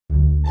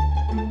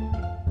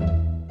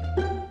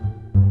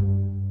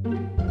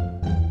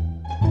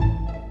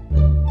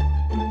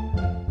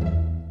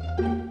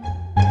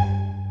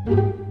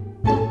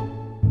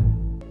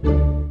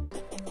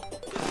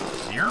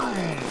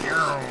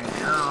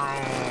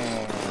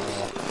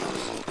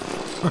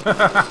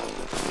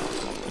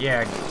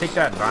Yeah, take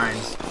that,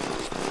 vines.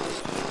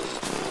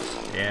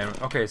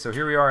 And okay, so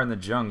here we are in the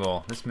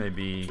jungle. This may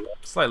be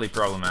slightly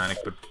problematic,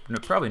 but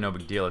probably no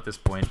big deal at this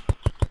point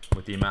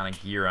with the amount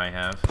of gear I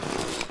have.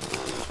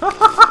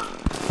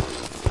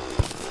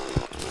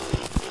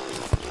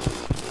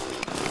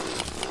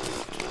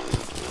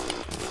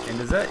 And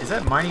is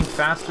that mining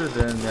faster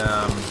than?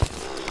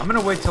 I'm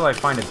gonna wait till I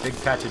find a big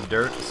patch of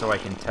dirt so I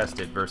can test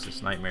it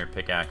versus Nightmare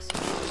Pickaxe,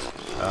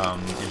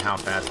 and how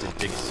fast it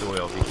digs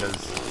soil, because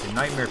the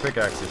Nightmare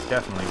Pickaxe is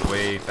definitely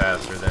way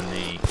faster than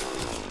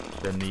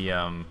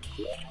the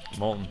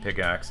Molten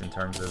Pickaxe in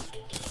terms of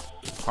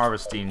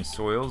harvesting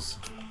soils.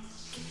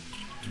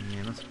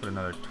 Yeah, let's put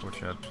another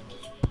torch up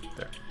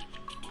there.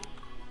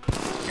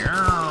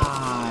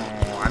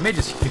 I may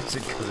just use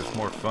it because it's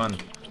more fun.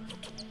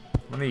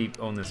 Let me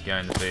own this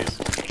guy in the face.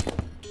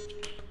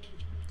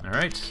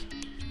 Alright.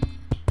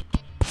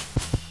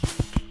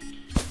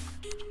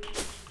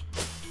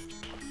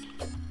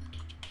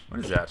 What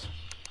is that?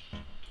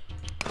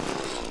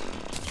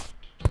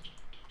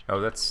 Oh,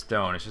 that's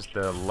stone. It's just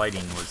the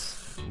lighting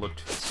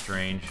looked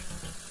strange.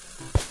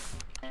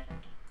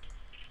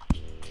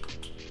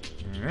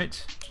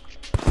 Alright.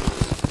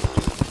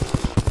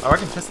 Oh, I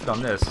can test it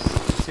on this.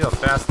 See how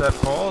fast that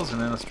falls,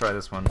 and then let's try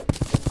this one.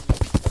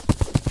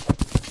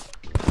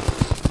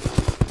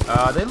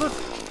 They look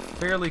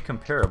fairly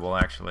comparable,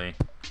 actually.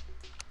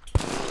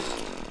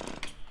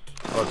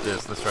 How about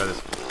this? Let's try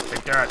this.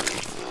 Take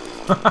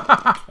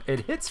that!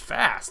 It hits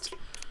fast!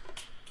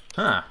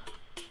 Huh.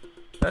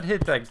 That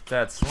hit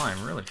that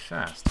slime really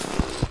fast.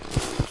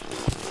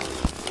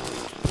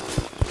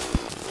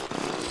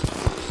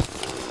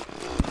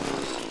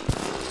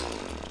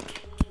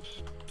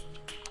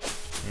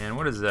 And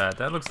what is that?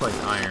 That looks like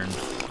iron.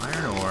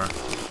 Iron ore.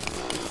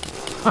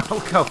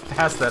 Look how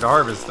fast that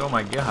harvests. Oh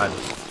my god.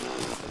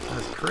 That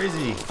is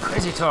crazy.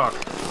 Crazy talk.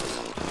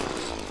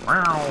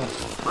 Wow.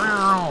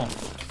 Wow.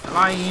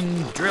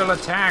 Flying drill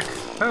attack.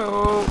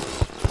 Oh.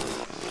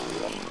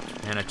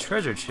 And a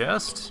treasure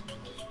chest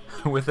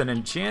with an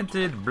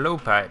enchanted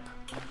blowpipe.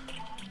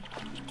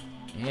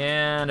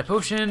 And a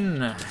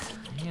potion.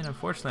 And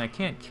unfortunately I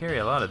can't carry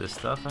a lot of this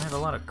stuff. I have a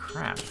lot of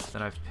crap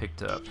that I've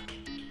picked up.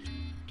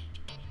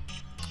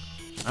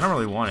 I don't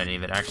really want any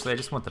of it, actually. I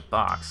just want the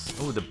box.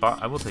 Oh,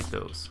 I will take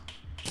those.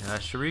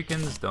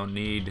 Shurikens, don't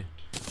need.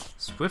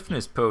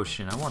 Swiftness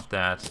potion, I want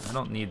that. I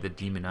don't need the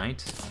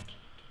demonite.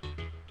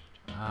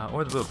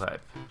 Or the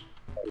blowpipe.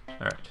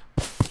 Alright.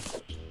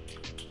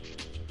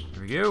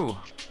 Here we go.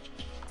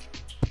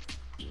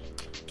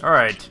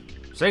 Alright.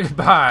 Say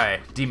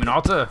goodbye, Demon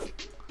Alta.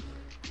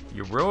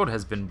 Your world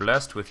has been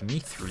blessed with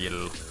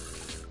Mithril.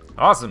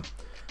 Awesome.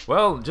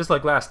 Well, just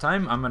like last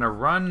time, I'm going to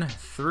run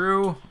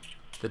through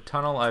the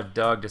tunnel I've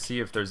dug to see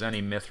if there's any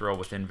Mithril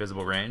within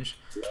visible range.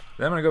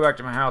 Then I'm going to go back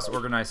to my house,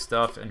 organize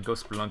stuff, and go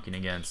spelunking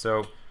again.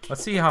 So,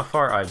 let's see how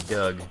far I've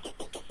dug.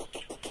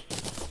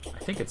 I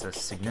think it's a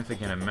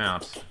significant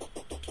amount.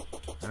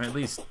 I'm at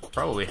least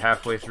probably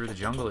halfway through the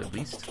jungle, at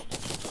least.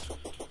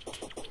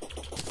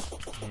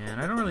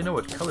 And I don't really know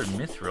what colored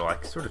Mithril. I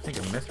sort of think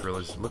of Mithril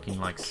as looking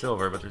like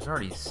silver, but there's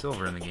already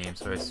silver in the game,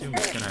 so I assume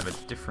it's going to have a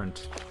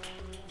different...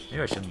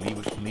 Maybe I should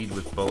lead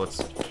with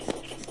bullets.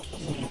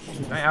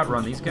 Can I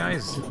outrun these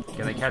guys?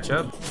 Can they catch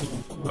up?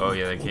 Oh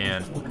yeah, they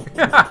can.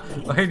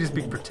 I can just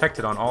be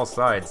protected on all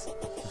sides.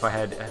 If I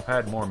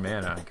had more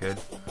mana, I could.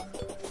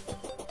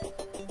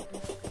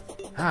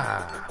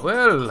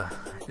 Well,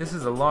 this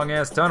is a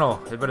long-ass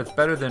tunnel, but it's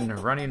better than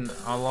running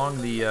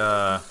along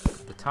the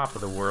top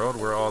of the world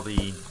where all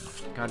the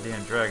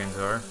goddamn dragons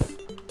are.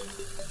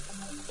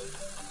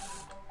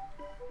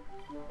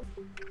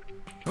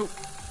 Oh,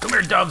 come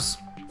here, doves!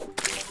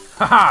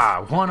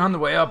 Haha! One on the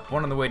way up,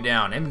 one on the way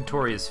down.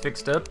 Inventory is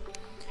fixed up.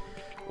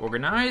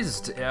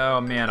 Organized.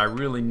 Oh man, I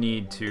really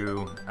need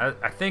to...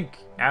 I think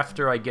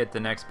after I get the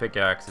next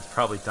pickaxe, it's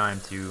probably time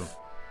to...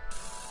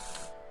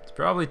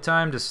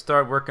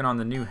 start working on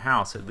the new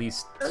house. At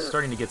least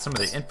starting to get some of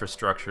the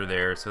infrastructure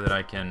there so that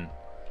I can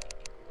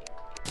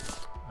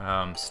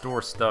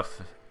store stuff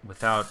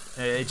without...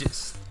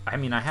 I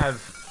mean, I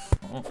have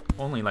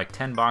only like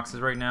 10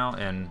 boxes right now,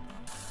 and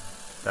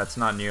that's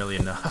not nearly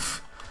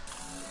enough.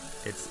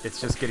 It's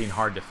just getting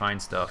hard to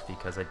find stuff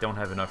because I don't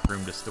have enough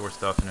room to store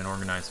stuff in an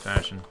organized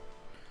fashion.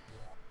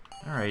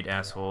 Alright,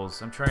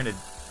 assholes. I'm trying to...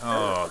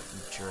 Oh, you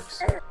jerks.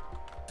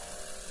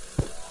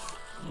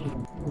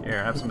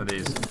 Here, have some of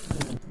these.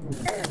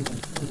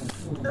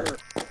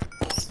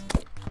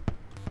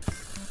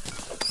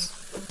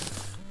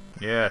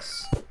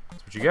 Yes.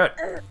 That's what you got.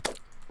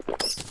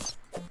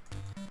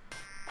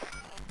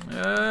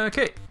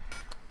 Okay.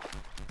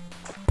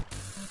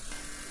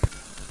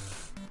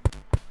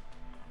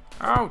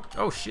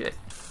 Oh shit.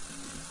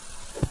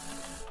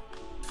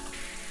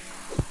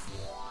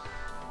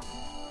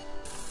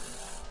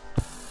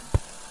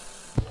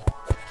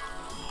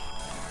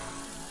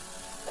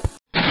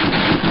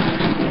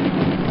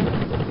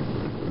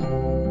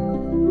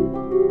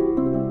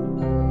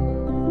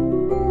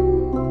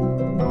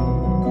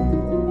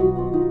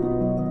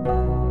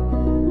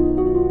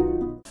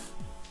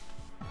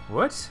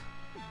 What?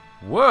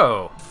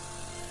 Whoa!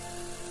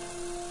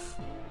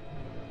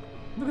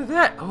 Look at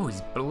that! Oh,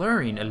 he's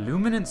blurring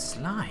illuminant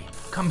slime.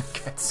 Come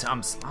get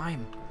some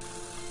slime.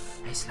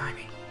 Hey,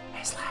 Slimy.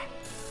 Hey, Slime.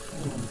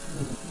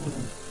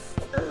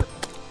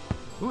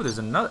 Ooh, there's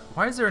another.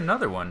 Why is there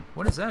another one?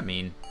 What does that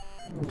mean?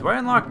 Do I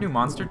unlock new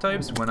monster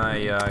types when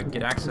I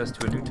get access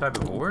to a new type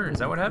of ore? Is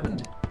that what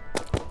happened?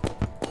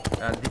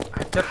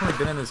 I've definitely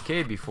been in this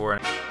cave before,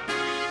 and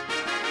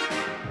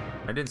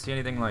I didn't see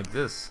anything like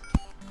this.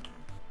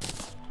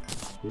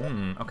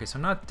 Okay, so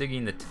I'm not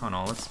digging the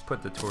tunnel. Let's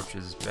put the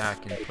torches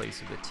back in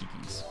place of the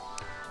tikis.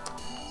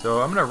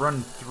 So I'm gonna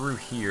run through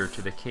here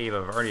to the cave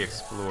I've already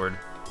explored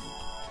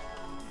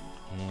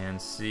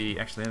and see.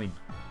 Actually, let me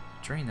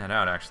drain that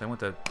out. Actually, I want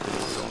the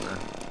silver,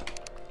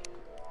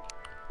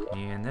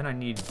 and then I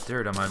need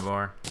dirt on my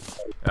bar.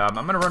 I'm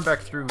gonna run back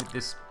through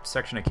this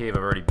section of cave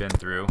I've already been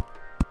through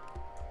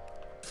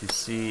to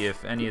see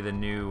if any of the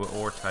new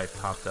ore type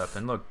popped up.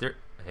 And look, there.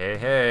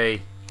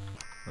 Hey.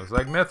 Looks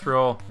like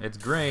Mithril. It's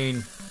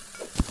green.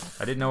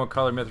 I didn't know what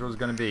color Mithril was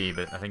going to be,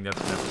 but I think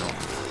that's Mithril.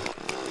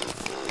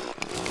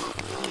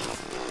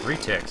 3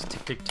 ticks.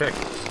 Tick, tick, tick.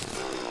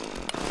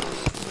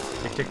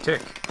 Tick, tick,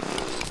 tick.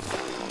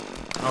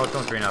 Oh,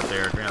 don't drain out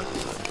there. Drain out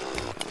this way.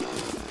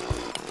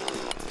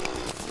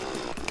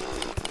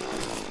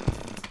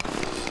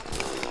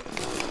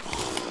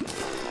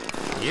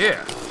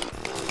 Yeah.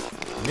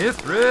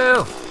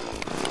 Mithril.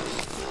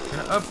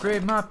 Gonna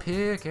upgrade my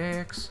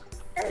pickaxe.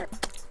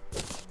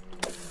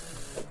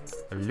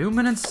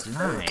 Illuminant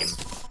slime.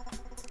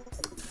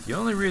 The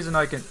only reason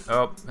I can...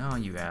 Oh,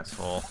 you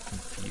asshole.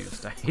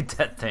 Confused. I hate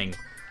that thing.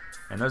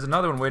 And there's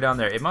another one way down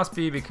there. It must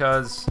be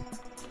because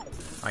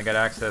I got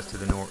access to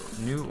the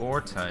new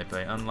ore type.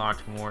 I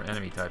unlocked more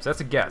enemy types.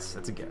 That's a guess.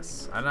 That's a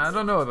guess. I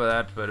don't know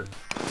about that, but it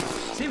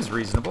seems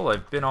reasonable.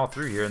 I've been all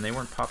through here and they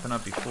weren't popping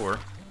up before.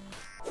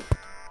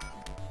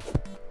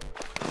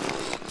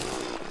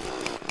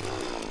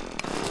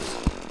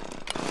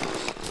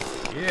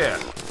 Yeah.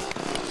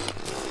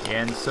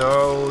 And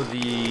so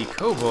the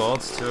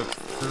kobolds took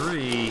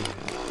 3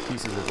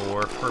 pieces of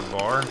ore per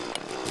bar.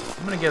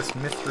 I'm gonna guess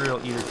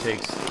Mithril either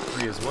takes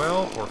 3 as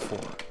well or 4.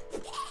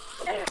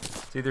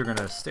 It's either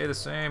gonna stay the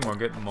same or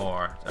get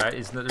more.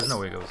 There's no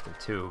way it goes to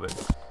 2, but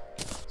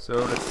so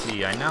let's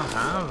see. I now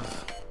have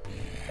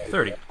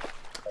 30.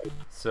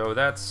 So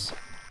that's,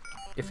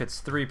 if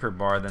it's 3 per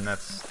bar, then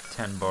that's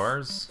 10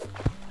 bars.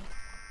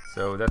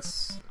 So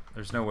there's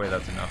no way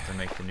that's enough to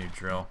make the new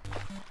drill.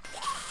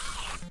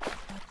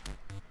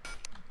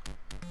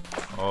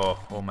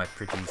 Oh my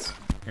pretties.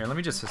 Here, let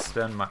me just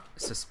suspend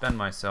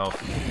myself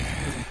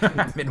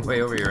midway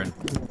over here and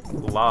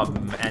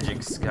lob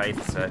magic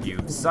scythes at you.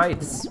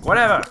 Scythes!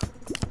 Whatever!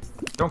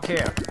 Don't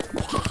care.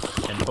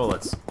 And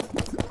bullets.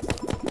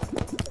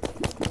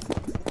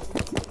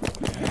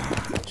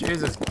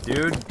 Jesus,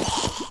 dude.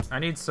 I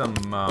need some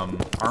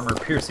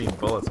armor-piercing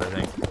bullets, I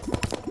think.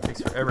 It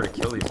takes forever to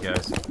kill these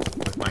guys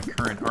with my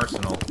current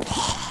arsenal.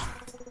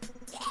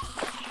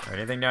 Alright,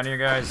 anything down here,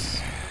 guys?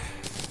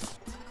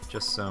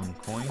 Just some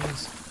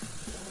coins.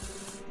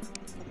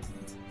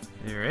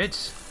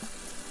 Alright.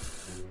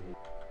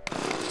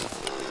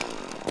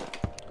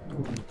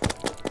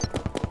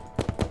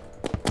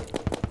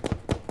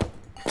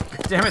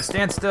 Damn it,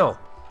 stand still.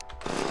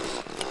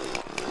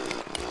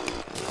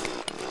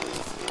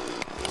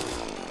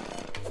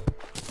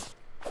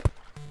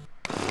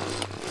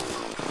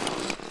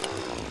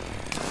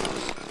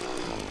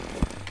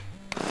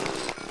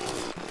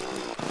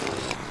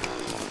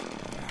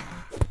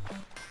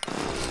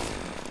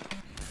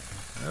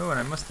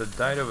 I must have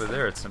died over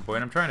there at some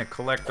point. I'm trying to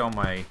collect all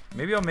my...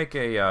 Maybe I'll make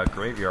a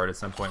graveyard at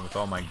some point with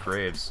all my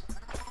graves.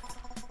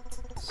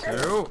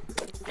 So...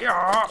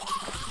 Yeah!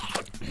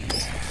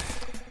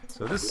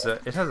 So this,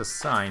 it has a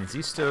sign.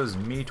 Zistau's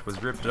meat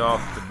was ripped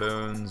off the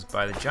bones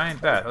by the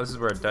giant bat. Oh, this is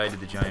where I died to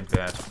the giant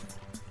bat.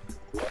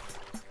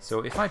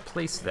 So if I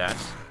place that,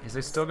 is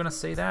it still going to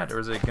say that? Or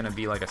is it going to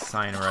be like a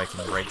sign where I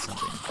can write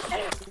something?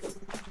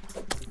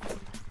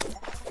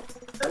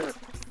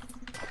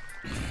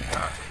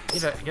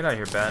 Get out of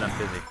here, bat. I'm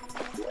busy.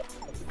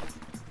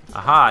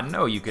 Aha,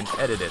 no, you can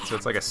edit it, so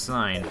it's like a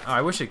sign. Oh,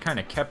 I wish it kind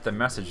of kept the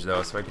message,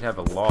 though, so I could have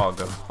a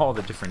log of all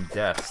the different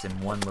deaths in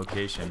one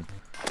location.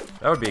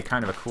 That would be a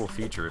kind of a cool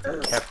feature if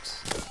it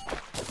kept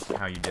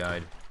how you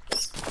died,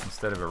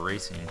 instead of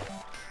erasing.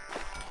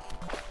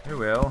 It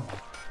will.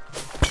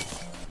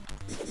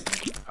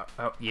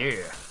 Oh,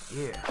 yeah,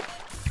 yeah.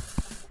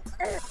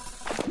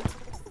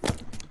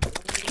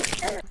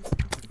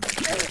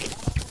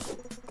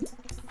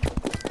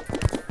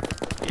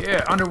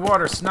 Yeah,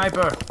 underwater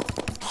sniper!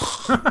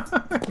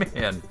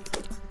 Man,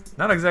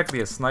 not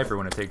exactly a sniper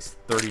when it takes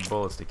 30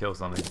 bullets to kill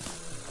something.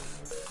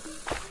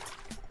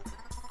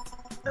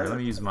 Right, I'm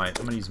gonna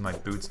use my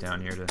boots down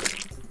here to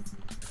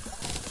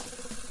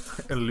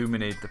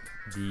illuminate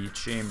the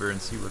chamber and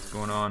see what's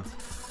going on.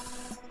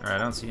 Alright, I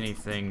don't see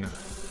anything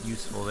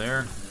useful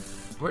there.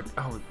 What?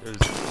 Oh, there's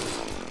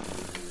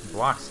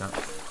blocks up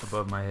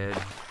above my head.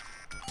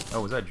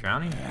 Oh, was that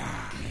drowning?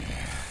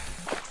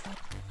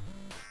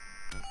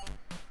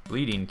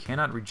 bleeding.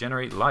 Cannot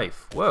regenerate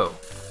life. Whoa.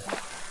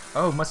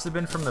 Oh, must have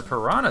been from the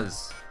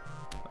piranhas.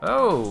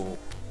 Oh.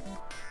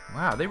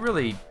 Wow, they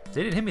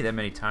didn't hit me that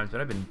many times,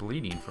 but I've been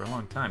bleeding for a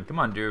long time. Come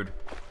on, dude.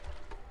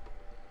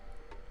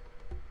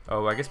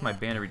 Oh, I guess my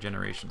band of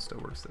regeneration still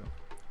works, though.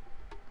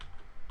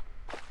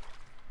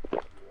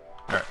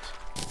 Alright.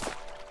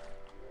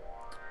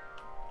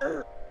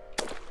 I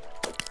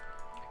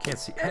can't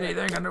see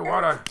anything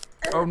underwater.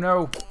 Oh,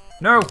 no.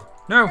 No!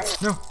 No!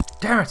 No!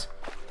 Damn it!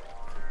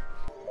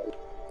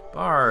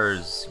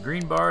 Bars.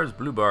 Green bars,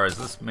 blue bars.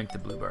 Let's make the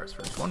blue bars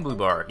first. 1 blue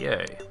bar.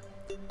 Yay.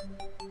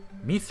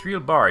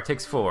 Mithril bar. It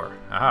takes 4.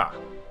 Aha.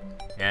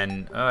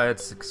 And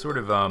it's sort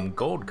of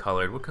gold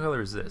colored. What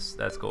color is this?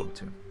 That's gold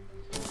too.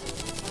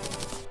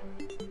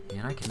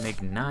 And I can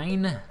make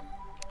 9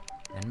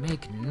 and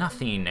make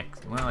nothing.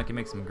 Well, I can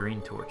make some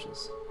green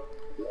torches.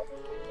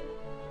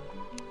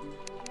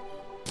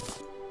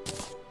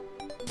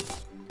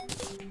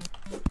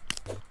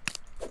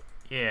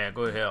 Yeah,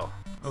 go to hell.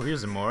 Oh,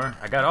 here's some more.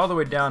 I got all the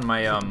way down.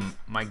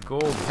 My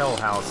gold hell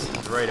house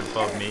is right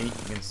above me.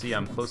 You can see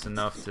I'm close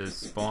enough to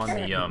spawn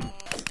the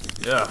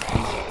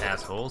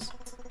assholes.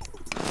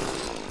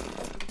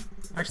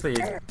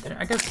 Actually,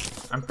 I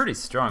guess I'm pretty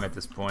strong at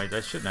this point.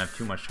 I shouldn't have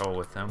too much trouble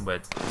with them,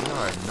 but they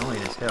are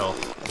annoying as hell.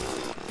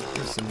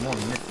 There's some more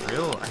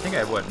mithril. I think I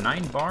have, what,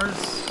 9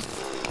 bars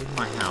in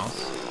my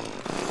house.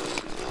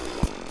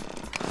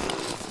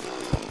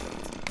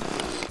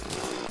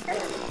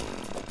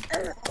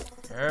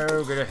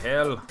 Oh, go to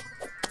hell.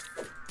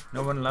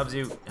 No one loves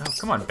you. Oh,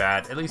 come on,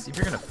 Bat. At least if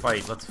you're gonna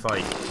fight, let's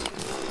fight.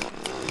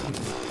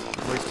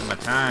 Wasting my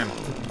time.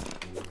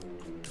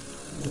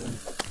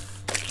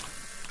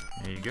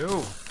 There you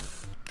go.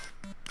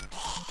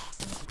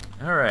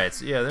 Alright,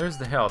 so yeah, there's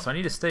the hell. So I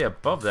need to stay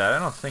above that. I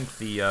don't think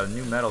the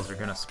new metals are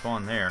gonna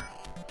spawn there.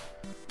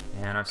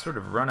 And I've sort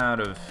of run out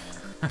of...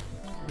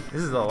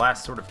 This is the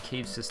last sort of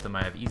cave system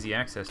I have easy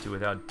access to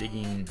without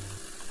digging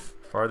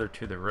farther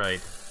to the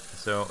right.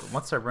 So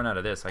once I run out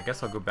of this, I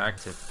guess I'll go back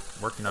to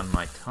working on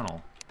my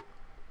tunnel.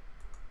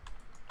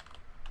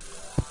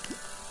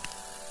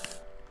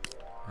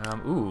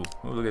 Ooh,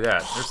 look at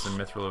that. There's some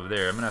mithril over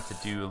there. I'm gonna have to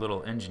do a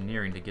little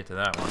engineering to get to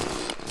that one.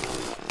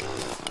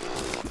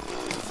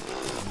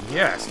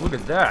 Yes, look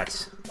at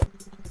that.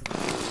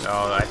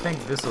 Oh, I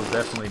think this will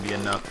definitely be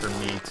enough for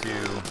me to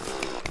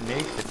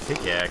make the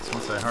pickaxe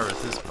once I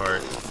harvest this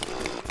part.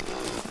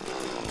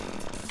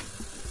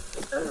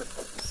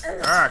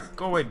 Ah,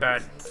 go away,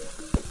 Bat.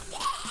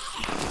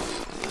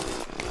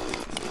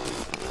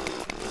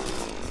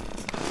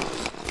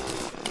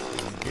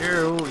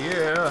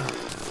 Yeah.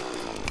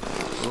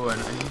 Oh,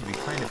 and I need to be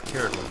kind of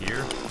careful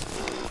here.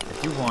 I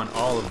do want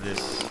all of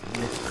this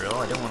mithril.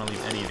 I don't want to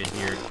leave any of it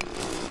here.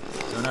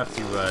 So I'm going to have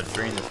to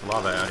drain this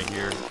lava out of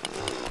here.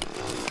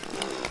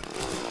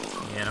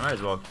 And I might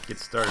as well get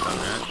started on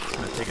that. It's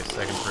going to take a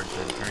second for it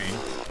to drain.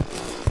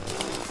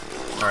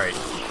 Alright,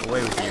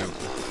 away with you.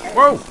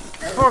 Whoa!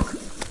 Fuck!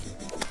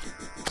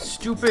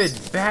 Stupid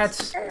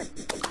bats!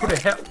 Go to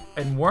hell!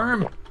 And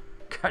worm!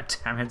 God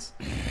damn it.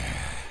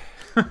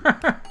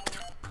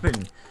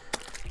 Putting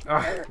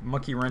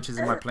monkey wrenches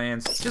in my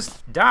plans.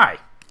 Just die!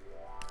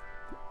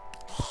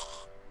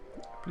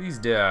 Please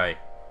die.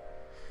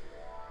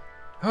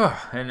 Oh,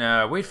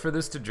 and wait for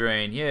this to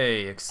drain.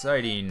 Yay,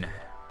 exciting.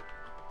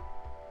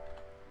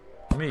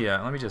 Let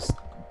me just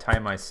tie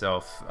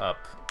myself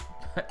up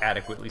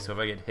adequately so if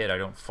I get hit I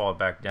don't fall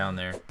back down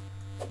there.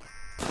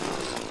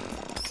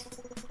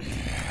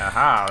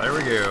 Aha, there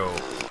we go.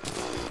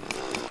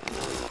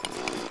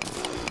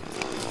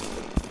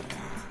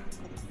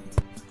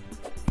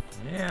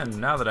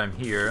 And now that I'm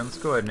here, let's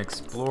go ahead and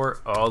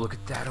explore. Oh, look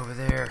at that over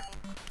there.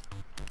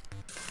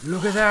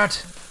 Look at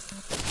that.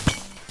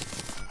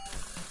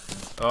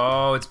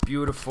 Oh, it's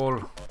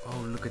beautiful. Oh,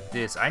 look at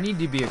this. I need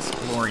to be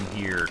exploring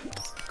here,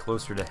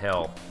 closer to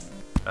hell,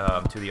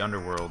 to the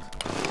underworld.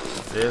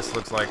 This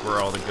looks like where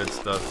all the good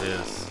stuff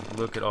is.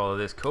 Look at all of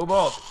this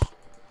cobalt.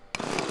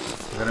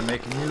 I'm gonna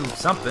make a new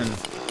something.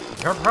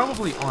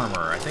 Probably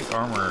armor. I think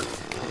armor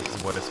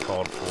is what it's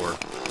called for.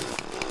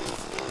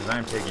 Because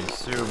I'm taking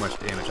so much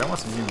damage. I want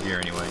some new gear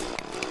anyway.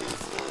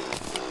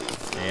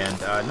 And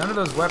none of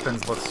those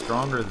weapons look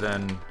stronger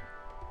than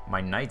my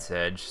Knight's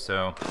Edge,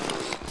 so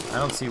I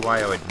don't see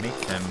why I would make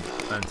them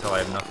until I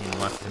have nothing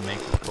left to make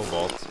with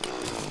cobalt.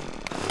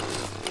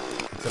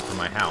 Except for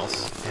my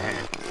house.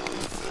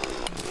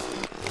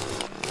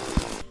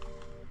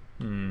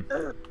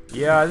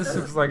 Yeah, this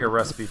looks like a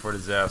recipe for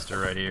disaster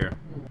right here.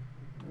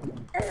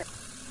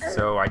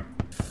 So I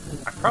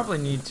probably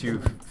need to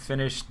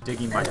finish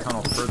digging my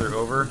tunnel further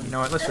over. You know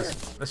what? Let's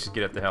just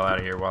get the hell out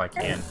of here while I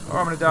can. Oh,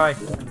 I'm gonna die.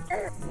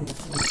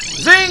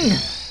 Zing!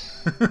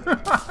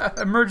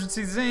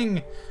 Emergency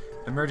zing!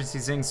 Emergency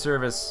zing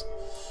service.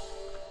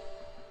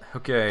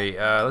 Okay,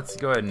 let's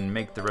go ahead and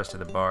make the rest of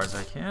the bars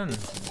I can.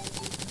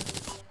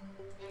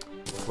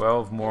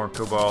 12 more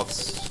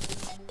cobalts.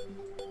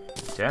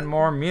 10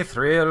 more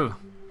mithril.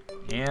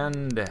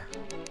 And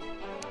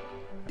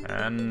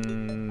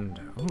And,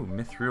 ooh,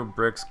 mithril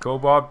bricks,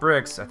 cobalt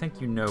bricks. I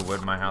think you know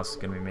what my house is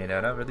going to be made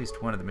out of, at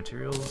least one of the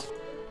materials.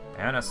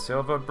 And a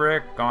silver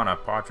brick on a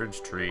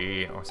partridge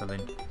tree or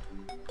something.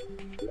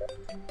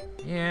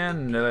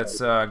 And let's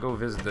go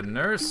visit the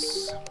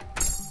nurse.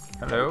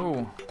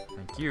 Hello.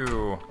 Thank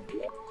you.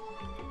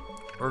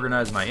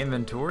 Organize my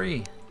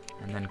inventory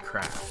and then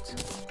craft.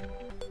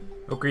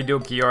 Okie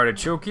dokie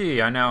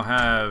artichoke. I now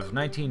have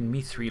 19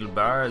 mithril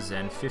bars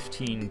and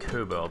 15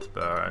 cobalt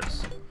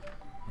bars.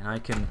 And I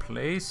can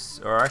place,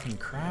 or I can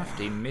craft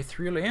a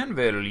mithril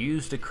anvil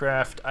used to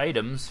craft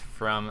items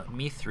from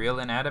mithril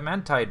and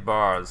adamantite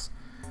bars.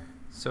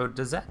 So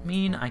does that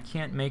mean I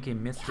can't make a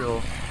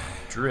mithril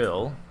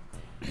drill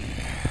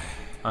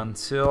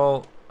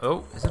until...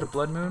 Oh, is it a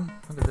blood moon?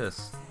 Look at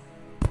this.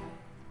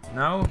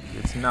 No,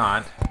 it's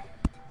not.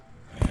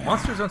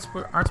 Monsters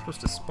aren't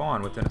supposed to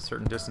spawn within a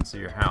certain distance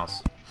of your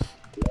house.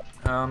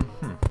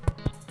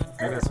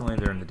 Maybe that's only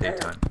there in the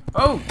daytime.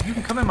 Oh, you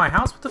can come in my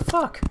house? What the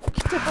fuck?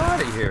 Get the hell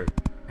out of here,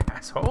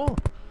 asshole.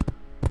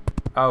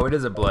 Oh, it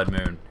is a blood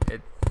moon.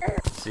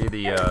 See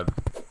the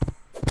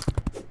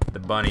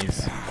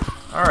bunnies.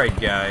 Alright,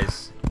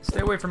 guys. Stay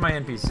away from my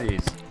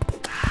NPCs.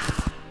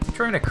 I'm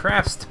trying to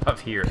craft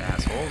stuff here,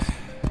 assholes.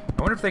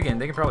 I wonder if they can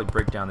probably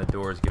break down the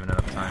doors given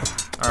enough time.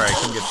 Alright,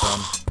 come get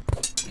some.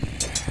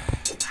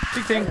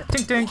 Tick tank,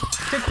 tink tank,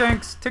 tick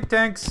tanks, tick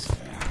tanks.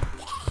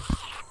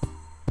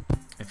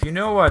 If you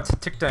know what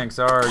tick tanks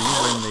are, you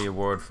win the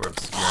award for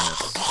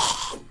obscureness.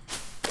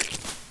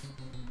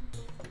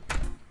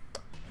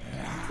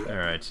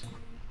 Alright.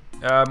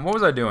 What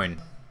was I doing?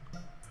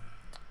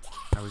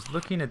 I was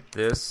looking at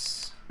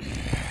this.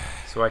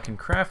 So I can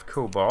craft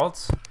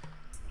cobalt.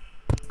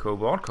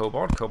 Cobalt,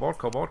 cobalt, cobalt,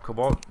 cobalt,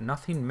 cobalt.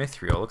 Nothing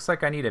mithril. Looks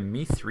like I need a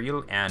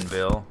mithril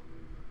anvil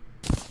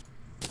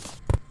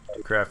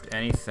to craft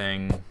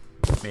anything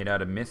made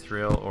out of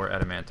mithril or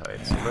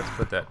adamantite. So let's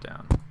put that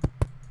down.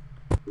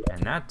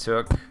 And that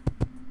took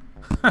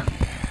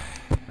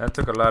that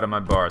took a lot of my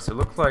bars. So it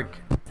looks like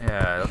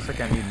it looks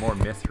like I need more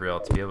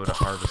mithril to be able to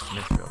harvest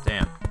mithril.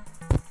 Damn.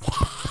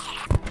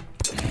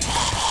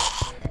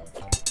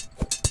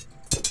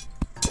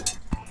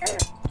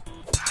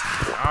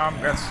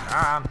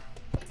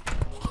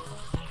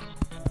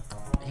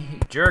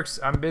 Jerks,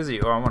 I'm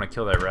busy. Oh, I want to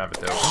kill that rabbit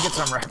though. Come get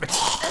some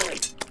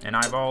rabbits and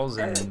eyeballs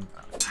and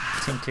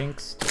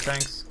tinks,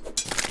 tanks.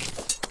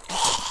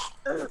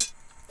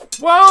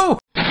 Whoa!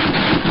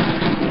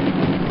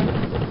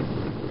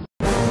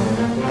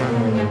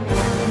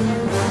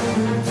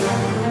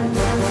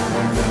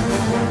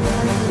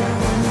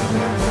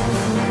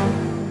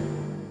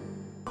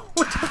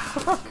 What the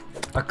fuck?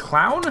 A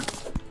clown?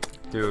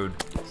 Dude,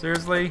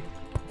 seriously?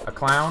 A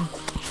clown?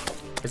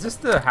 Is this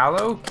the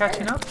Hallow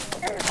catching up?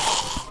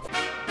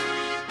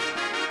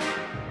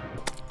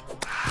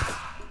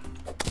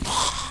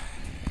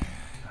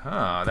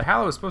 Huh, the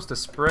Hallow is supposed to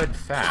spread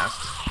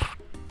fast.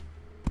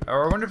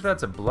 Or I wonder if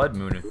that's a blood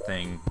moon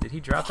thing. Did he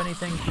drop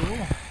anything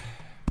cool?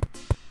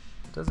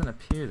 It doesn't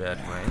appear that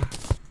way.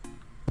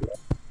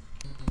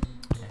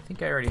 I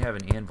think I already have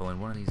an anvil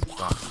in one of these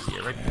boxes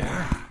here, right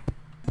there.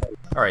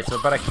 Alright, so,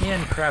 but I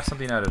can craft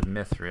something out of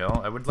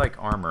mithril. I would like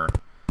armor.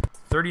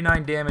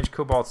 39 damage,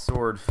 cobalt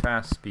sword,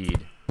 fast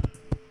speed.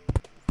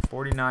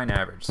 49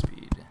 average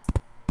speed.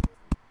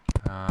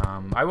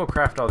 I will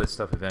craft all this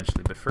stuff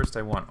eventually, but first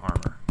I want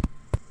armor.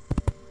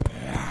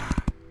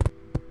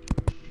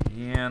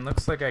 And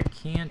looks like I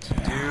can't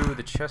do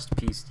the chest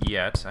piece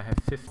yet. I have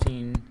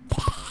 15.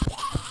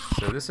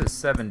 So this is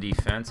 7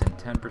 defense and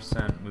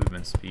 10%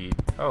 movement speed.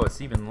 Oh, it's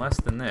even less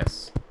than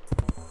this.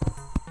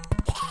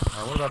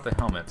 What about the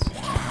helmets? The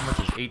helmet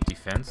is 8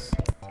 defense.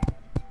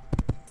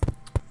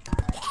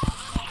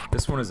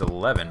 This one is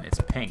 11. It's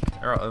pink.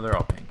 They're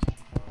all pink.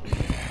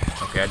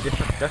 Okay, I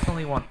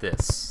definitely want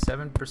this.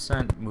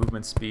 7%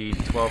 movement speed,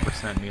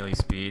 12% melee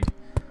speed,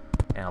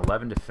 and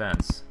 11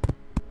 defense.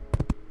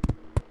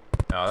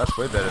 Oh, that's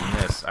way better than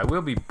this. I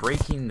will be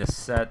breaking the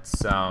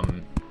set's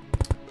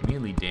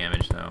melee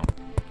damage, though.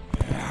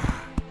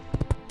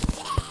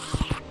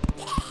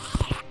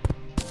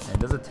 And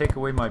does it take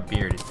away my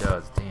beard? It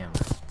does. Damn,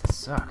 this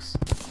sucks.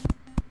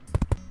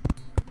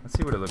 Let's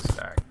see what it looks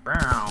like.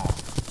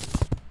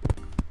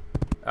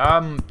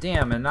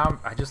 Damn, and now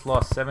I just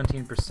lost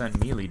 17%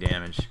 melee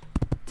damage.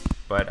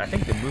 But I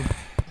think the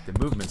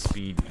movement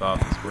speed buff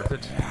is worth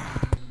it.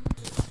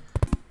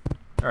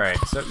 Alright,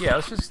 so yeah,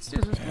 let's just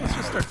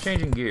start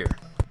changing gear.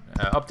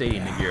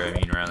 Updating the gear, I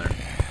mean, rather.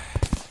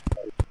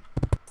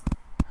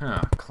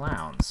 Huh,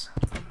 clowns.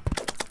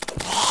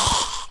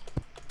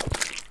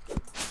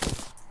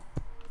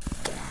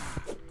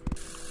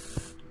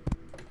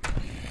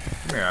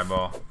 Come here,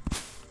 eyeball.